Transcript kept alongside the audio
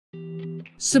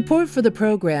Support for the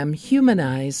program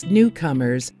Humanize,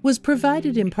 Newcomers was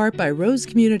provided in part by Rose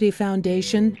Community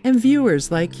Foundation and viewers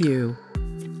like you.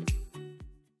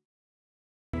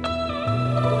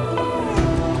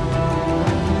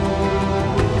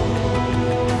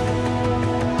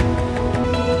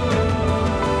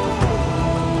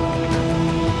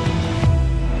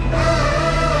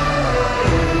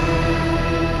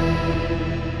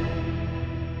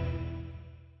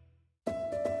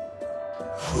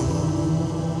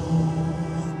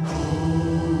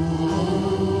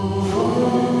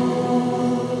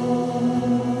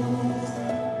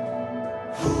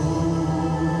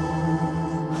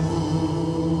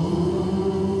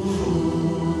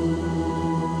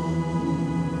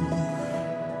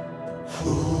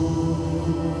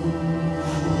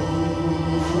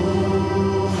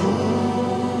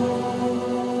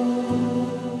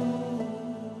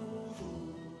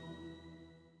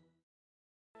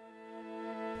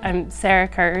 I'm Sarah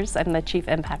Kurz. I'm the Chief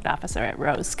Impact Officer at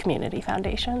Rose Community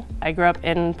Foundation. I grew up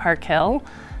in Park Hill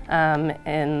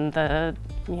in the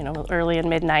early and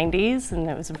mid 90s, and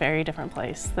it was a very different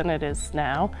place than it is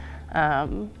now.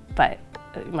 But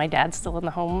my dad's still in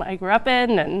the home I grew up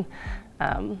in,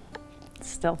 and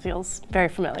still feels very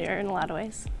familiar in a lot of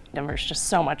ways. Denver's just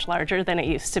so much larger than it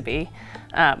used to be.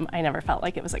 I never felt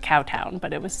like it was a cow town,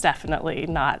 but it was definitely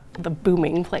not the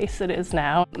booming place it is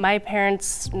now. My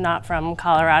parents not from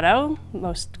Colorado.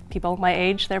 Most people my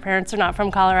age, their parents are not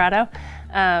from Colorado.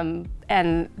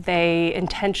 And they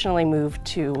intentionally moved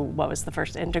to what was the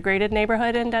first integrated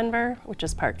neighborhood in Denver, which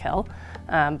is Park Hill,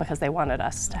 because they wanted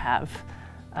us to have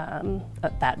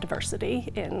that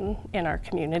diversity in our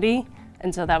community.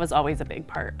 And so that was always a big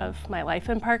part of my life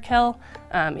in Park Hill.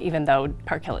 Even though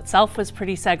Park Hill itself was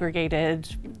pretty segregated,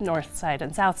 north side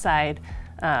and south side,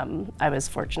 I was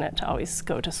fortunate to always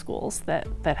go to schools that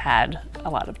had a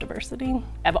lot of diversity.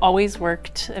 I've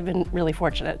been really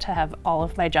fortunate to have all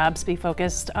of my jobs be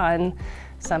focused on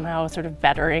somehow sort of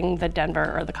bettering the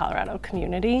Denver or the Colorado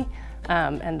community.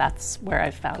 And that's where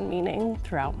I've found meaning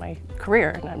throughout my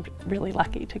career, and I'm really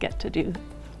lucky to get to do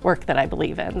work that I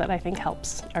believe in, that I think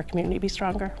helps our community be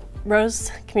stronger.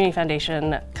 Rose Community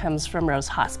Foundation comes from Rose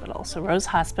Hospital. So Rose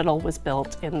Hospital was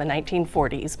built in the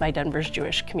 1940s by Denver's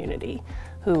Jewish community,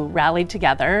 who rallied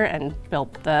together and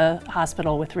built the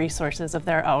hospital with resources of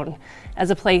their own as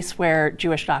a place where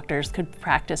Jewish doctors could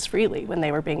practice freely when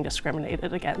they were being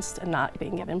discriminated against and not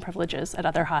being given privileges at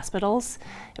other hospitals.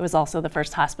 It was also the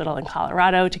first hospital in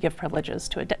Colorado to give privileges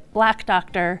to a Black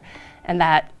doctor, and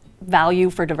that value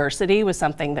for diversity was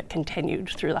something that continued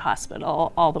through the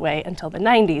hospital all the way until the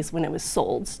 90s, when it was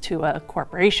sold to a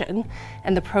corporation,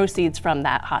 and the proceeds from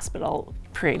that hospital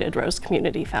created Rose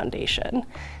Community Foundation.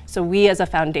 So we as a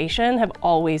foundation have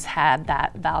always had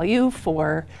that value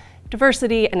for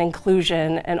diversity and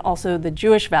inclusion, and also the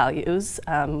Jewish values.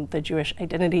 The Jewish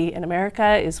identity in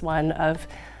America is one of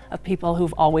people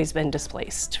who've always been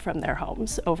displaced from their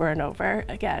homes over and over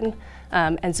again.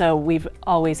 And so we've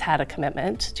always had a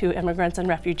commitment to immigrants and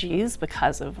refugees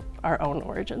because of our own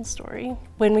origin story.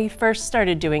 When we first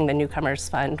started doing the Newcomers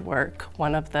Fund work,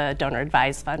 one of the donor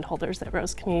advised fund holders at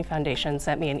Rose Community Foundation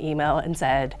sent me an email and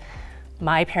said,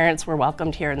 my parents were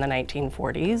welcomed here in the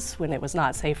 1940s when it was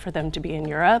not safe for them to be in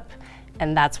Europe.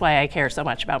 And that's why I care so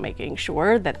much about making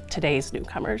sure that today's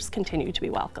newcomers continue to be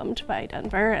welcomed by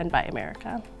Denver and by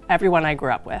America. Everyone I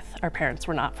grew up with, our parents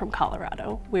were not from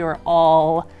Colorado. We were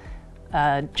all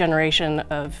a generation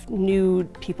of new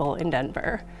people in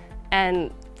Denver.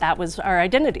 And that was our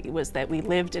identity, was that we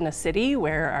lived in a city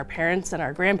where our parents and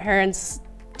our grandparents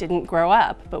didn't grow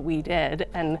up, but we did.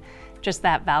 And just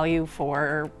that value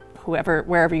for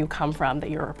wherever you come from, that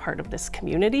you're a part of this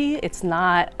community. It's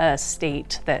not a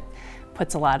state that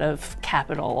puts a lot of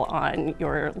capital on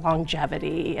your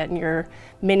longevity and your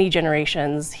many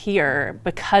generations here.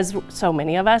 Because so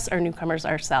many of us are newcomers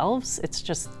ourselves, it's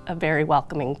just a very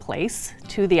welcoming place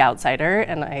to the outsider,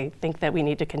 and I think that we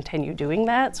need to continue doing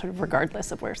that, sort of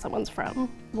regardless of where someone's from.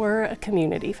 We're a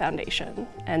community foundation,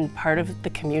 and part of the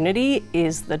community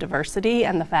is the diversity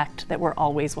and the fact that we're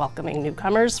always welcoming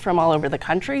newcomers from all over the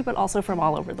country, but also from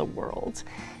all over the world.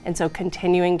 And so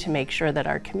continuing to make sure that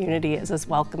our community is as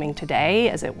welcoming today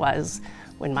as it was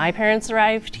when my parents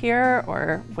arrived here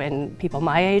or when people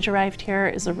my age arrived here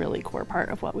is a really core part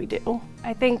of what we do.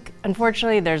 I think,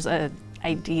 unfortunately, there's an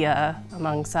idea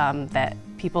among some that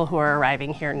people who are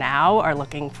arriving here now are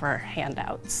looking for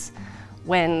handouts.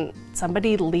 When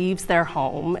somebody leaves their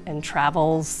home and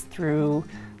travels through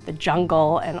the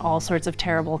jungle and all sorts of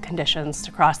terrible conditions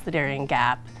to cross the Darien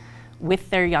Gap with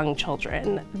their young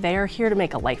children, they're here to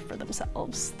make a life for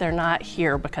themselves. They're not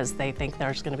here because they think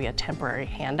there's going to be a temporary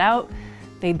handout.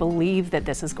 They believe that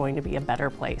this is going to be a better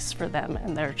place for them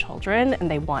and their children, and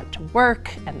they want to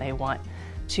work and they want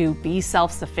to be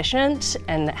self-sufficient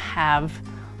and have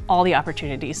all the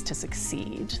opportunities to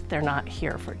succeed. They're not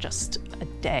here for just a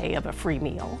day of a free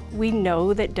meal. We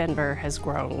know that Denver has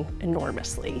grown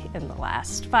enormously in the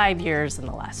last 5 years, in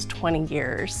the last 20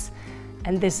 years.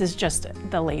 And this is just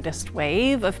the latest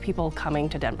wave of people coming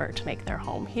to Denver to make their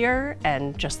home here.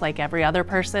 And just like every other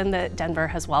person that Denver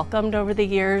has welcomed over the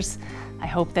years, I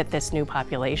hope that this new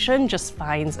population just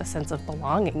finds a sense of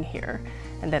belonging here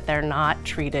and that they're not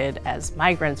treated as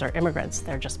migrants or immigrants,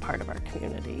 they're just part of our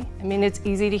community. I mean, it's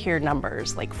easy to hear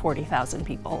numbers like 40,000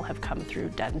 people have come through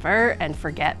Denver and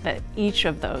forget that each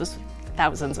of those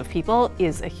thousands of people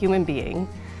is a human being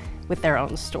with their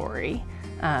own story.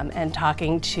 And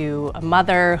talking to a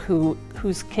mother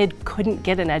whose kid couldn't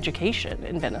get an education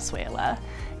in Venezuela,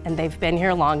 and they've been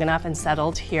here long enough and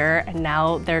settled here, and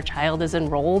now their child is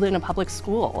enrolled in a public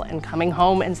school and coming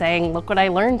home and saying, look what I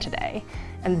learned today.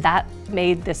 And that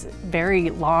made this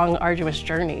very long, arduous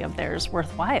journey of theirs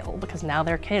worthwhile, because now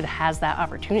their kid has that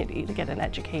opportunity to get an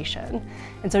education.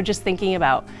 And so just thinking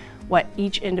about what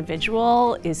each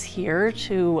individual is here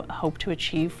to hope to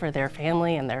achieve for their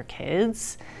family and their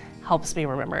kids helps me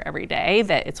remember every day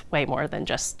that it's way more than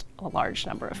just a large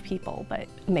number of people, but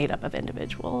made up of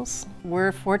individuals.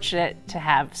 We're fortunate to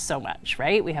have so much,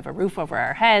 right? We have a roof over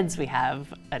our heads, we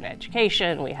have an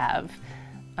education, we have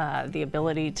the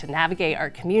ability to navigate our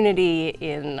community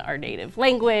in our native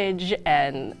language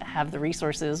and have the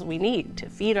resources we need to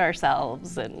feed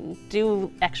ourselves and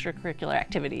do extracurricular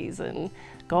activities and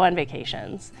go on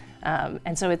vacations.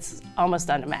 And so it's almost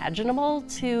unimaginable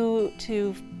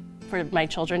for my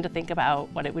children to think about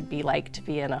what it would be like to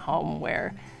be in a home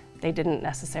where they didn't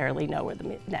necessarily know where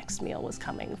the next meal was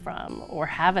coming from or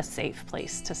have a safe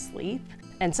place to sleep.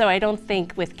 And so I don't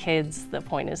think with kids the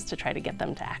point is to try to get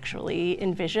them to actually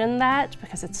envision that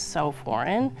because it's so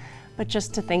foreign, but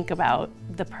just to think about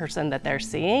the person that they're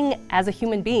seeing as a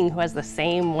human being who has the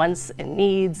same wants and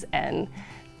needs and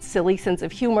silly sense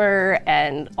of humor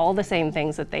and all the same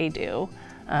things that they do.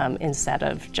 Instead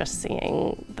of just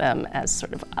seeing them as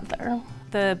sort of other.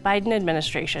 The Biden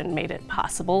administration made it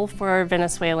possible for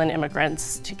Venezuelan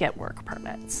immigrants to get work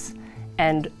permits.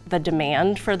 And the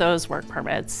demand for those work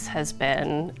permits has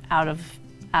been out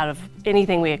of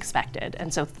anything we expected.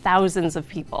 And so thousands of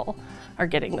people are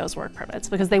getting those work permits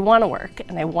because they want to work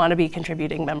and they want to be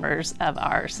contributing members of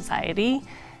our society.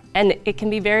 And it can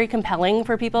be very compelling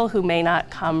for people who may not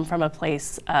come from a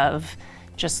place of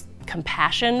just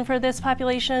compassion for this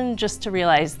population, just to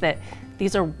realize that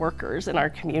these are workers in our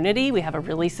community. We have a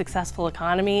really successful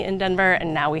economy in Denver,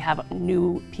 and now we have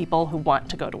new people who want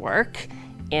to go to work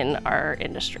in our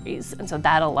industries. And so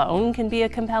that alone can be a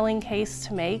compelling case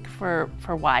to make for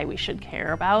why we should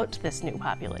care about this new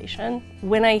population.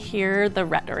 When I hear the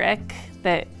rhetoric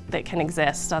that can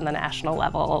exist on the national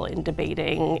level in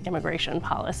debating immigration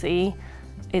policy,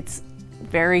 it's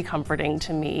very comforting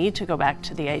to me to go back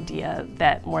to the idea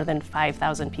that more than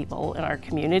 5,000 people in our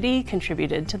community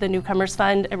contributed to the Newcomers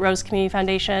Fund at Rose Community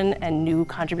Foundation, and new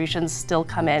contributions still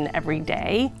come in every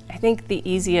day. I think the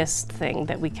easiest thing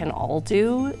that we can all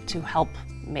do to help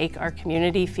make our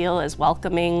community feel as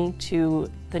welcoming to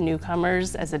the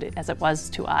newcomers as it was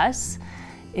to us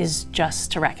is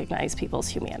just to recognize people's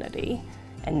humanity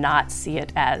and not see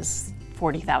it as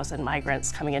 40,000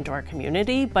 migrants coming into our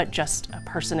community, but just a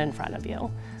person in front of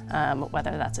you.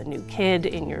 Whether that's a new kid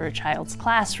in your child's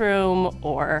classroom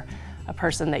or a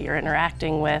person that you're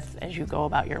interacting with as you go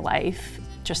about your life,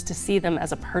 just to see them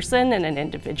as a person and an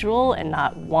individual and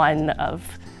not one of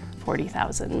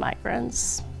 40,000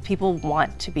 migrants. People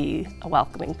want to be a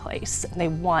welcoming place and they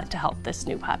want to help this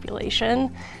new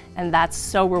population. And that's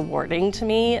so rewarding to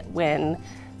me when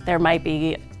there might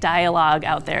be dialogue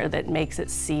out there that makes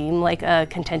it seem like a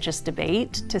contentious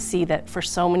debate, to see that for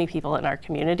so many people in our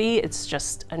community, it's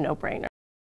just a no-brainer.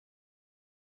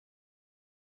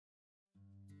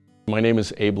 My name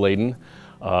is Abe Laydon.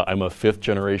 I'm a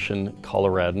fifth-generation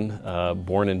Coloradan,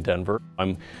 born in Denver.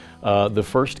 I'm the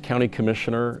first county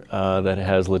commissioner that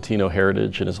has Latino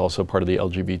heritage and is also part of the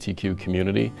LGBTQ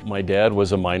community. My dad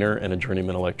was a miner and a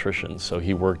journeyman electrician, so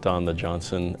he worked on the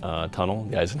Johnson Tunnel,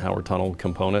 the Eisenhower Tunnel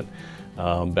component,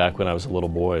 back when I was a little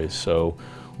boy. So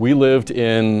we lived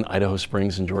in Idaho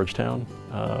Springs and Georgetown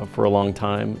for a long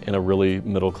time in a really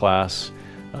middle-class,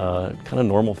 kind of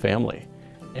normal family.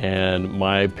 And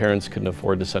my parents couldn't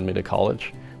afford to send me to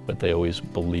college, but they always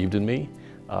believed in me.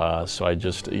 So I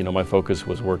just, my focus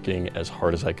was working as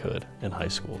hard as I could in high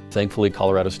school. Thankfully,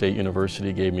 Colorado State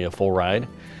University gave me a full ride,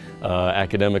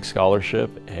 academic scholarship,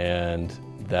 and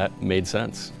that made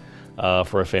sense.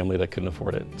 for a family that couldn't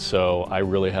afford it. So I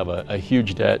really have a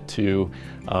huge debt to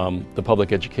the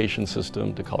public education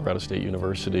system, to Colorado State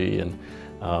University,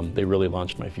 and they really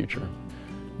launched my future.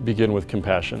 Begin with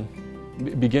compassion,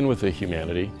 begin with the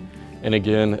humanity. And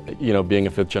again, being a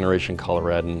fifth-generation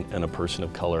Coloradan and a person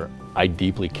of color, I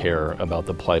deeply care about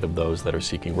the plight of those that are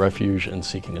seeking refuge and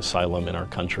seeking asylum in our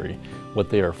country. What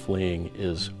they are fleeing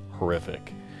is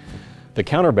horrific. The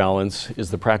counterbalance is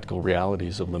the practical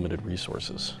realities of limited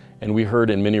resources. And we heard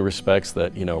in many respects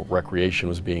that, recreation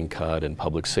was being cut and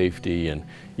public safety and,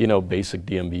 basic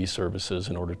DMV services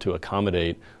in order to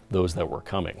accommodate those that were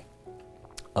coming.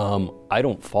 I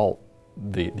don't fault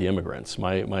the immigrants.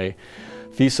 My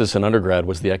thesis in undergrad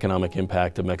was the economic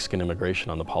impact of Mexican immigration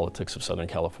on the politics of Southern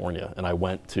California. And I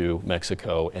went to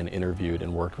Mexico and interviewed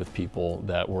and worked with people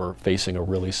that were facing a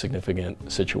really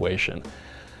significant situation.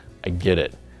 I get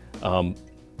it.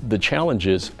 The challenge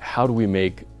is, how do we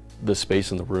make the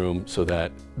space in the room so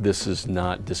that this is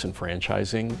not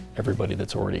disenfranchising everybody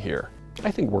that's already here?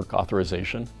 I think work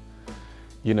authorization,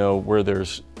 where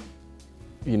there's,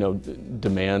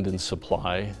 demand and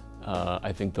supply,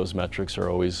 I think those metrics are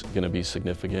always going to be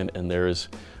significant, and there is,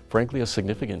 frankly, a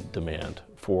significant demand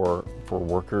for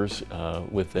workers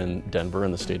within Denver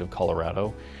and the state of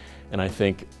Colorado. And I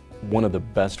think one of the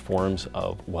best forms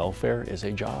of welfare is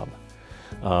a job.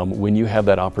 When you have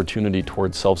that opportunity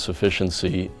towards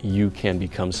self-sufficiency, you can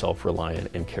become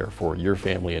self-reliant and care for your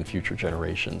family and future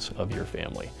generations of your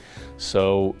family.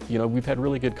 So, we've had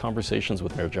really good conversations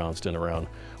with Mayor Johnston around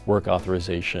work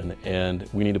authorization, and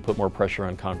we need to put more pressure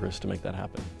on Congress to make that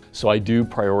happen. So I do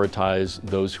prioritize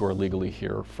those who are legally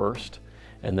here first,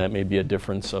 and that may be a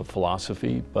difference of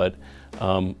philosophy, but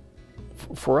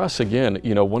for us, again,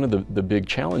 one of the big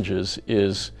challenges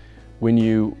is when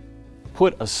you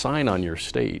put a sign on your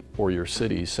state or your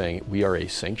city saying, we are a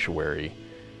sanctuary,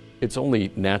 it's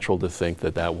only natural to think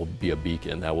that that will be a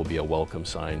beacon, that will be a welcome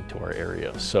sign to our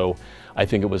area. So I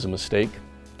think it was a mistake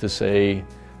to say,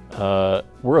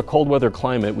 we're a cold weather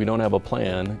climate, we don't have a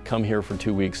plan, come here for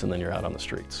 2 weeks and then you're out on the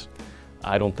streets.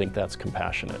 I don't think that's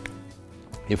compassionate.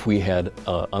 If we had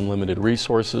unlimited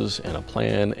resources and a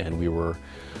plan and we were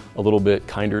a little bit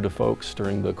kinder to folks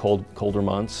during the colder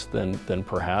months, then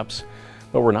perhaps,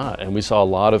 but we're not. And we saw a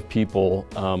lot of people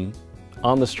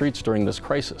on the streets during this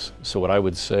crisis. So what I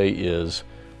would say is,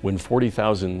 when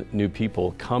 40,000 new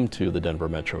people come to the Denver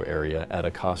metro area at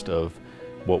a cost of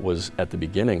what was at the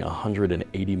beginning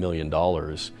 $180 million,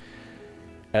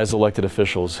 as elected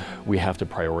officials, we have to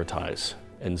prioritize.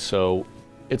 And so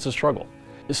it's a struggle.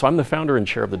 So I'm the founder and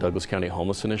chair of the Douglas County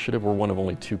Homeless Initiative. We're one of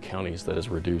only 2 counties that has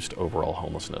reduced overall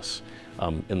homelessness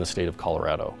in the state of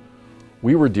Colorado.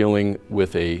 We were dealing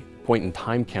with a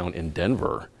point-in-time count in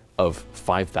Denver of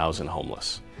 5,000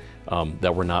 homeless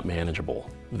that were not manageable,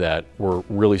 that were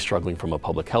really struggling from a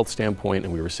public health standpoint,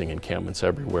 and we were seeing encampments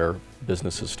everywhere,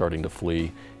 businesses starting to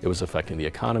flee. It was affecting the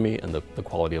economy and the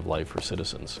quality of life for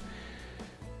citizens.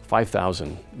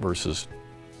 5,000 versus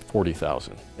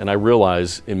 40,000. And I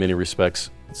realize in many respects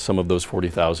some of those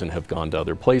 40,000 have gone to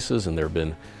other places and there have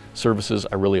been services.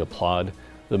 I really applaud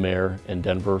the mayor and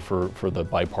Denver for the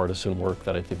bipartisan work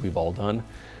that I think we've all done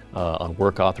on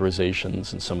work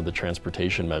authorizations and some of the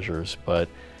transportation measures. But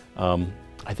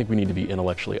I think we need to be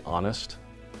intellectually honest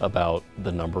about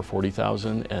the number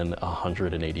 40,000 and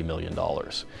 $180 million.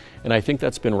 And I think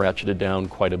that's been ratcheted down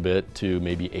quite a bit to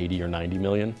maybe 80 or 90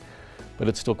 million, but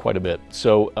it's still quite a bit.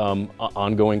 So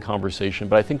ongoing conversation,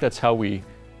 but I think that's how we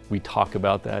talk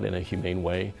about that in a humane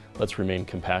way. Let's remain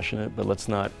compassionate, but let's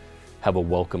not have a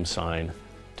welcome sign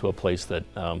to a place that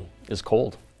is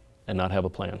cold and not have a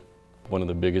plan. One of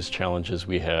the biggest challenges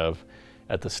we have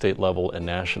at the state level and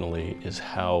nationally is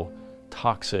how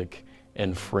toxic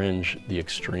and fringe the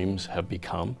extremes have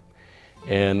become.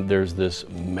 And there's this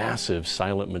massive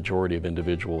silent majority of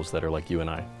individuals that are like you and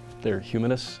I. They're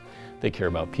humanists, they care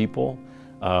about people.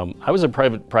 I was a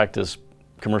private practice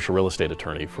commercial real estate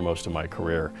attorney for most of my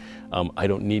career. I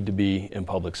don't need to be in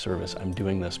public service. I'm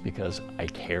doing this because I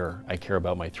care. I care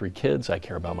about my 3 kids. I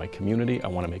care about my community. I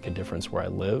want to make a difference where I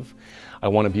live. I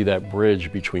want to be that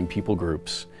bridge between people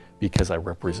groups because I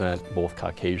represent both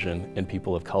Caucasian and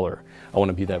people of color. I want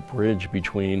to be that bridge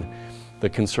between the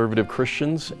conservative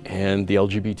Christians and the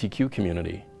LGBTQ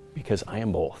community because I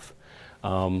am both.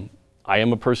 I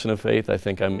am a person of faith. I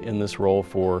think I'm in this role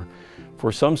for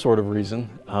some sort of reason,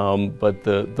 but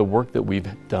the work that we've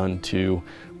done to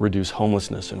reduce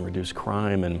homelessness and reduce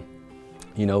crime and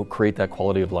create that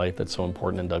quality of life that's so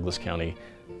important in Douglas County,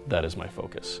 that is my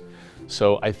focus.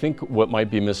 So I think what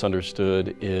might be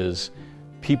misunderstood is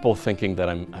people thinking that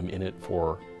I'm in it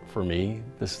for me.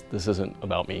 This isn't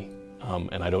about me.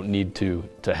 and I don't need to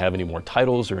have any more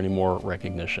titles or any more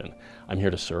recognition. I'm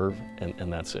here to serve,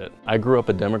 and that's it. I grew up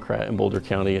a Democrat in Boulder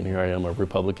County, and here I am a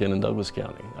Republican in Douglas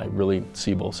County. I really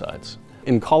see both sides.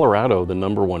 In Colorado, the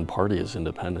 #1 party is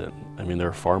independent. I mean, there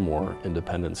are far more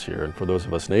independents here, and for those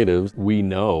of us natives, we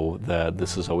know that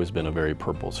this has always been a very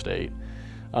purple state.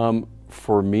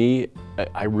 For me,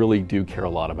 I really do care a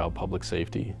lot about public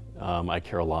safety. I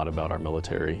care a lot about our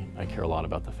military. I care a lot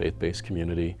about the faith-based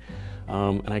community.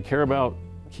 And I care about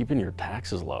keeping your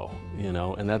taxes low, you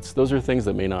know, and those are things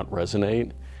that may not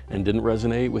resonate and didn't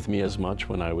resonate with me as much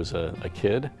when I was a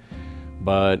kid.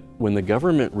 But when the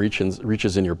government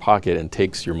reaches in your pocket and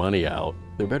takes your money out,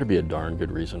 there better be a darn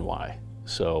good reason why.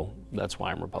 So that's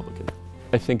why I'm Republican.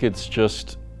 I think it's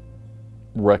just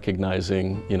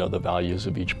recognizing, you know, the values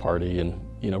of each party and,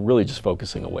 you know, really just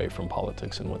focusing away from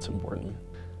politics and what's important.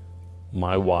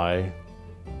 My why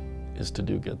is to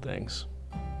do good things.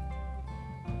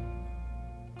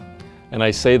 And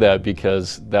I say that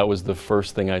because that was the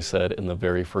first thing I said in the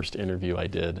very first interview I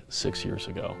did 6 years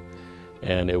ago.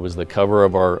 And it was the cover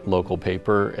of our local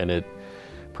paper, and it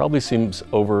probably seems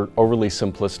overly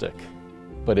simplistic,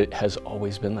 but it has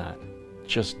always been that.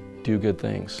 Just do good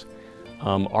things.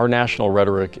 Our national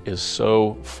rhetoric is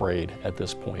so frayed at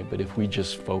this point, but if we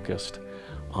just focused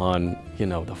on, you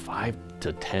know, the 5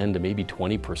 to 10 to maybe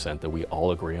 20% that we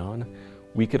all agree on,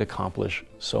 we could accomplish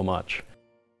so much.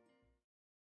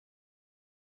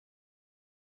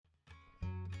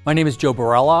 My name is Joe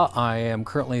Barela. I am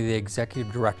currently the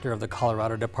Executive Director of the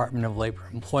Colorado Department of Labor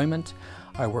and Employment.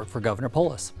 I work for Governor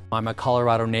Polis. I'm a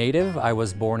Colorado native. I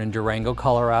was born in Durango,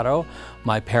 Colorado.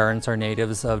 My parents are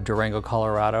natives of Durango,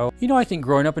 Colorado. You know, I think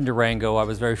growing up in Durango, I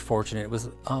was very fortunate. It was,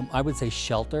 I would say,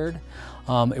 sheltered.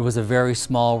 It was a very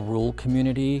small rural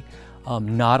community.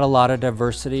 Not a lot of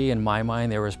diversity. In my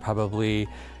mind, there was probably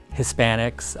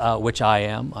Hispanics, which I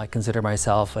am. I consider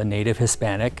myself a native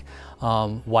Hispanic,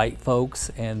 white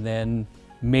folks, and then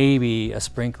maybe a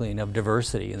sprinkling of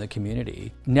diversity in the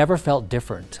community. Never felt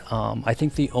different. I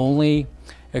think the only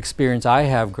experience I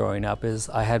have growing up is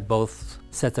I had both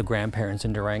sets of grandparents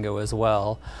in Durango as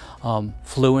well,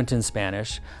 fluent in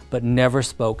Spanish, but never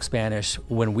spoke Spanish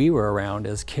when we were around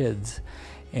as kids.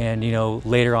 And you know,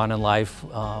 later on in life,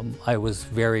 I was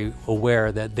very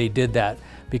aware that they did that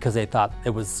because they thought it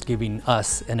was giving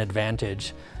us an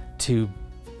advantage to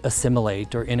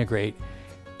assimilate or integrate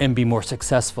and be more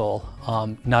successful,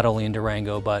 not only in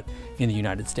Durango, but in the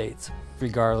United States.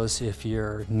 Regardless if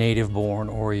you're native born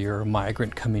or you're a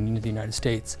migrant coming into the United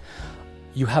States,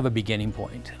 you have a beginning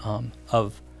point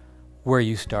of where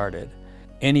you started.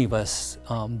 Any of us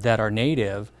that are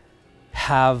native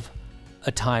have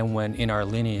a time when in our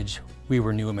lineage we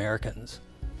were new Americans.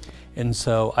 And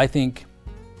so I think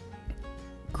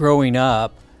growing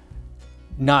up,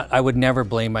 I would never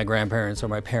blame my grandparents or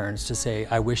my parents to say,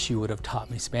 I wish you would have taught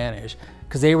me Spanish,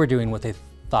 because they were doing what they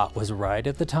thought was right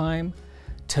at the time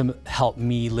to help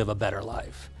me live a better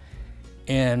life.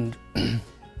 And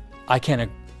I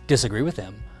can't disagree with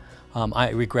them. I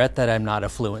regret that I'm not a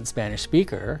fluent Spanish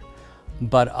speaker,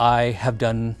 but I have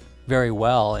done very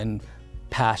well in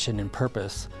passion and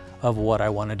purpose of what I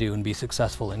want to do and be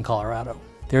successful in Colorado.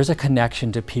 There's a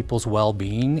connection to people's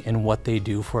well-being and what they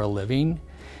do for a living,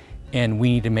 and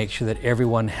we need to make sure that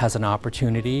everyone has an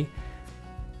opportunity,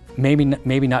 maybe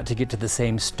not to get to the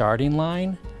same starting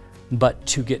line, but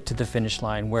to get to the finish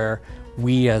line where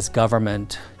we as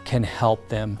government can help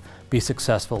them be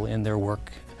successful in their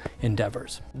work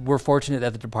endeavors. We're fortunate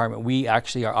at the department, we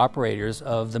actually are operators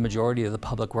of the majority of the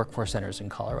public workforce centers in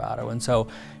Colorado. And so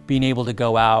being able to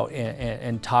go out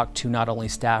and talk to not only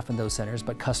staff in those centers,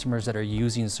 but customers that are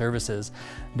using services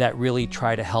that really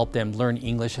try to help them learn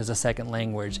English as a second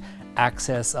language,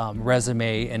 access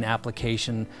resume and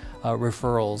application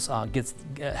referrals,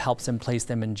 helps them place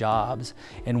them in jobs,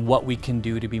 and what we can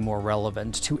do to be more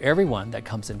relevant to everyone that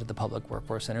comes into the public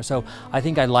workforce center. So I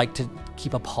think I like to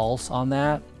keep a pulse on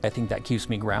that. I think that keeps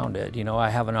me grounded. You know, I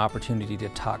have an opportunity to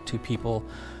talk to people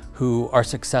who are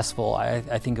successful. I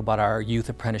think about our youth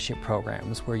apprenticeship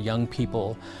programs where young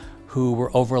people who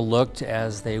were overlooked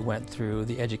as they went through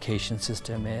the education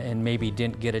system and maybe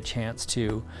didn't get a chance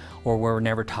to, or were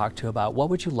never talked to about what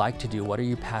would you like to do, what are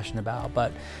you passionate about,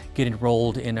 but get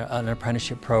enrolled in an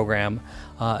apprenticeship program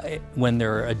when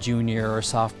they're a junior or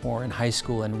sophomore in high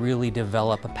school and really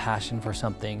develop a passion for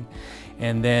something.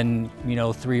 And then, you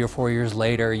know, 3 or 4 years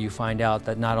later, you find out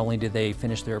that not only did they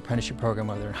finish their apprenticeship program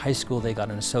when they're in high school, they got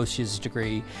an associate's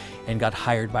degree and got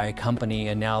hired by a company,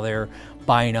 and now they're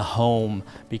buying a home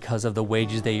because of the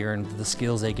wages they earned, the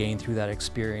skills they gained through that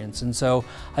experience. And so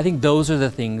I think those are the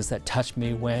things that touch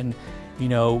me when, you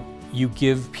know, you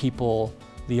give people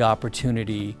the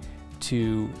opportunity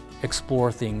to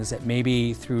explore things that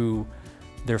maybe through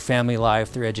their family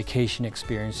life, their education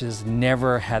experiences,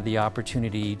 never had the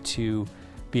opportunity to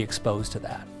be exposed to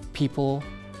that. People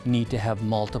need to have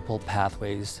multiple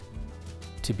pathways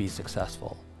to be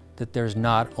successful. That there's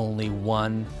not only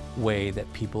one way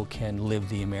that people can live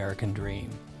the American dream.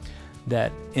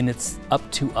 And it's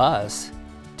up to us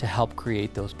to help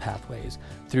create those pathways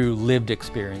through lived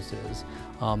experiences.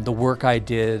 The work I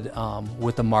did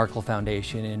with the Markle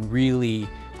Foundation and really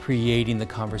creating the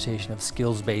conversation of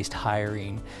skills-based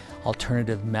hiring,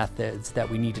 alternative methods, that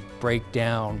we need to break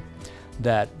down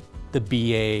that the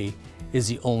BA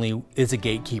is a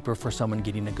gatekeeper for someone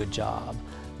getting a good job,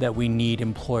 that we need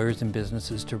employers and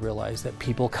businesses to realize that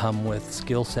people come with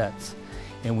skill sets,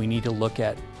 and we need to look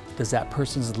at, does that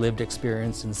person's lived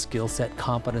experience and skill set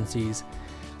competencies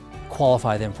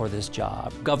qualify them for this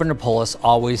job? Governor Polis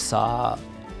always saw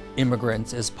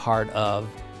immigrants as part of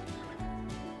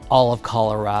all of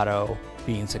Colorado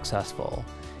being successful.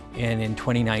 And in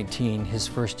 2019, his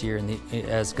first year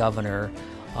as governor,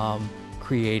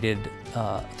 created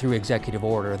through executive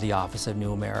order the Office of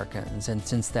New Americans. And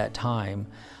since that time,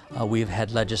 we've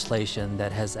had legislation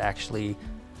that has actually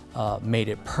made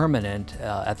it permanent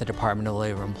at the Department of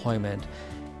Labor and Employment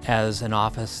as an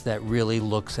office that really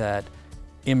looks at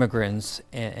immigrants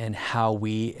and how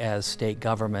we as state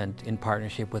government, in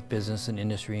partnership with business and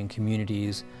industry and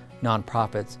communities,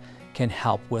 nonprofits, can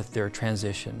help with their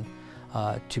transition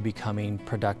to becoming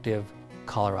productive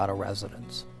Colorado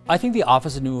residents. I think the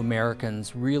Office of New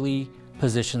Americans really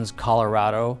positions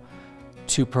Colorado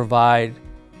to provide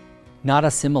not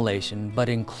assimilation, but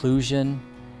inclusion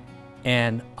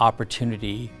and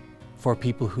opportunity for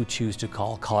people who choose to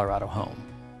call Colorado home.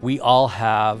 We all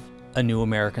have a New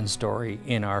American story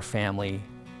in our family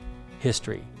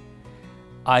history.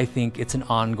 I think it's an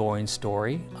ongoing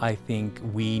story. I think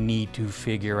we need to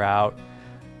figure out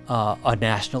a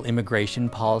national immigration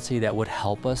policy that would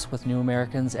help us with New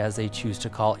Americans as they choose to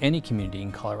call any community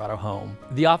in Colorado home.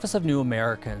 The Office of New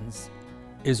Americans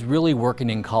is really working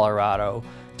in Colorado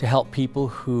to help people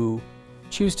who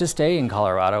choose to stay in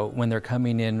Colorado when they're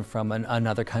coming in from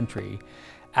another country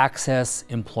access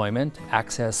employment,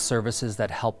 access services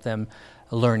that help them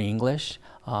learn English,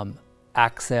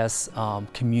 access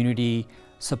community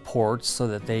supports so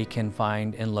that they can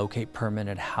find and locate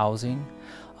permanent housing.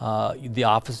 The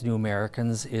Office of New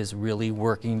Americans is really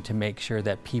working to make sure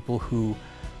that people who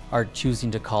are choosing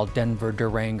to call Denver,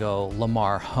 Durango,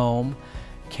 Lamar home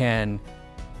can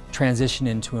transition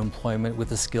into employment with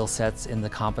the skill sets and the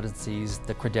competencies,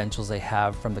 the credentials they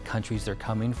have from the countries they're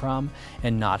coming from,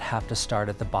 and not have to start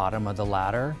at the bottom of the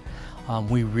ladder.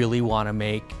 We really want to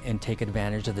make and take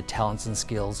advantage of the talents and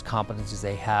skills, competencies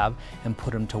they have, and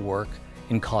put them to work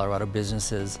in Colorado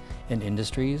businesses and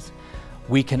industries.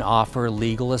 We can offer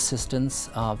legal assistance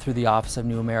through the Office of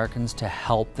New Americans to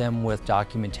help them with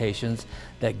documentations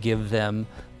that give them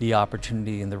the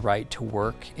opportunity and the right to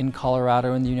work in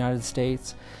Colorado and the United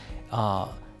States.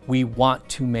 We want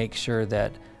to make sure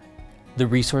that the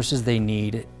resources they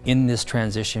need in this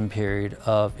transition period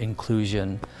of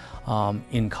inclusion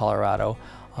in Colorado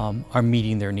are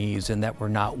meeting their needs, and that we're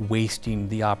not wasting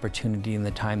the opportunity and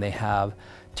the time they have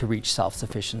to reach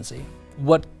self-sufficiency.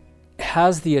 What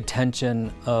has the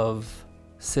attention of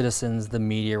citizens, the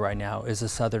media right now, is the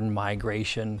southern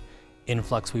migration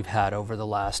influx we've had over the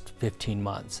last 15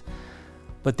 months.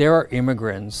 But there are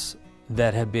immigrants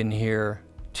that have been here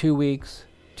 2 weeks,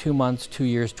 2 months, 2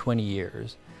 years, 20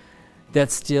 years,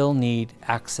 that still need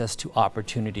access to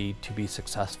opportunity to be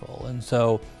successful. And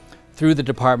so through the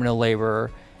Department of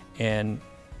Labor and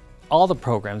all the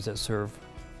programs that serve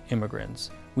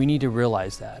immigrants, we need to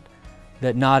realize that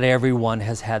not everyone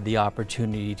has had the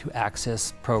opportunity to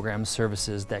access programs,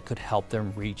 services that could help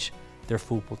them reach their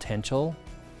full potential.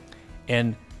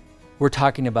 And we're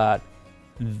talking about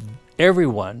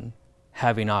everyone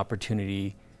having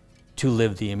opportunity to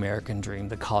live the American dream,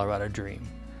 the Colorado dream.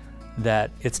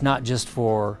 That it's not just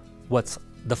for what's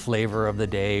the flavor of the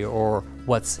day or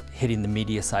what's hitting the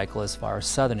media cycle as far as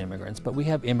Southern immigrants, but we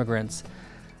have immigrants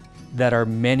that are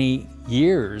many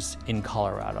years in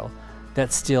Colorado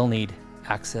that still need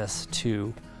access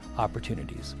to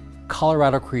opportunities.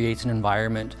 Colorado creates an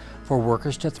environment for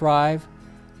workers to thrive,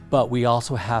 but we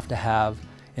also have to have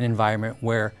an environment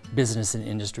where business and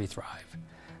industry thrive.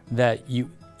 That you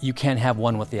can't have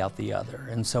one without the other.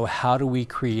 And so how do we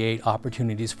create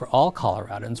opportunities for all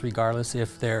Coloradans, regardless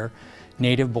if they're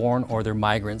native born or they're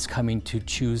migrants coming to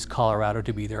choose Colorado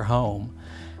to be their home?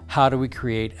 How do we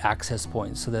create access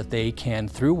points so that they can,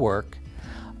 through work,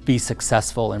 be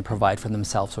successful and provide for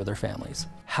themselves or their families?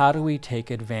 how do we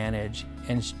take advantage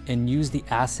and use the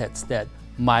assets that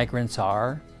migrants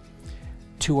are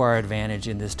to our advantage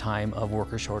in this time of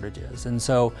worker shortages? And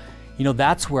so, you know,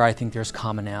 that's where I think there's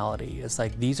commonality. It's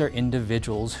like these are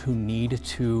individuals who need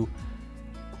to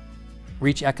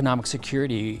reach economic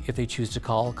security if they choose to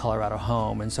call Colorado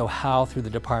home. And so how, through the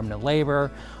Department of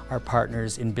Labor, our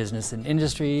partners in business and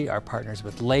industry, our partners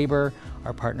with labor,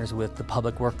 our partners with the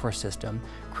public workforce system,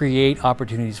 create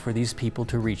opportunities for these people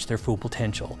to reach their full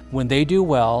potential. When they do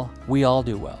well, we all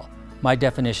do well. My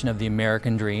definition of the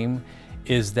American dream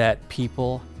is that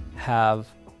people have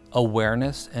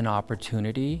awareness and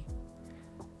opportunity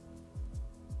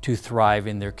to thrive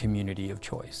in their community of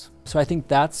choice. So I think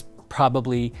that's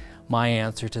probably my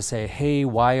answer to say, hey,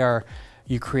 why are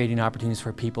you creating opportunities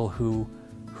for people who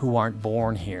aren't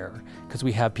born here? Because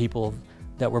we have people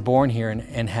that were born here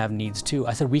and have needs too.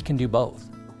 I said we can do both.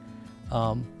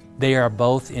 They are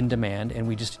both in demand, and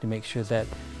we just need to make sure that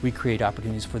we create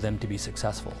opportunities for them to be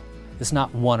successful. It's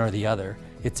not one or the other,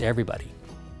 it's everybody.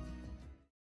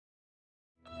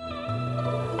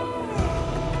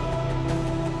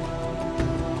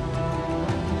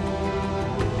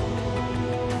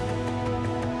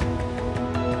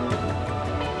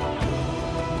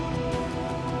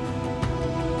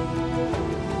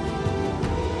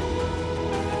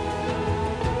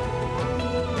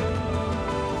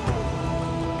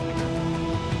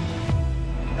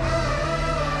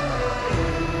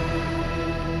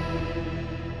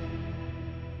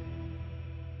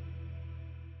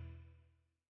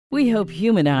 We hope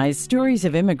Humanize stories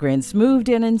of immigrants moved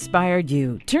and inspired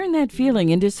you. Turn that feeling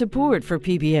into support for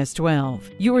PBS 12.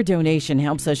 Your donation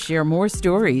helps us share more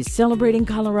stories celebrating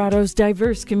Colorado's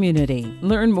diverse community.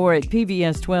 Learn more at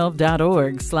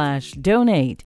pbs12.org/donate.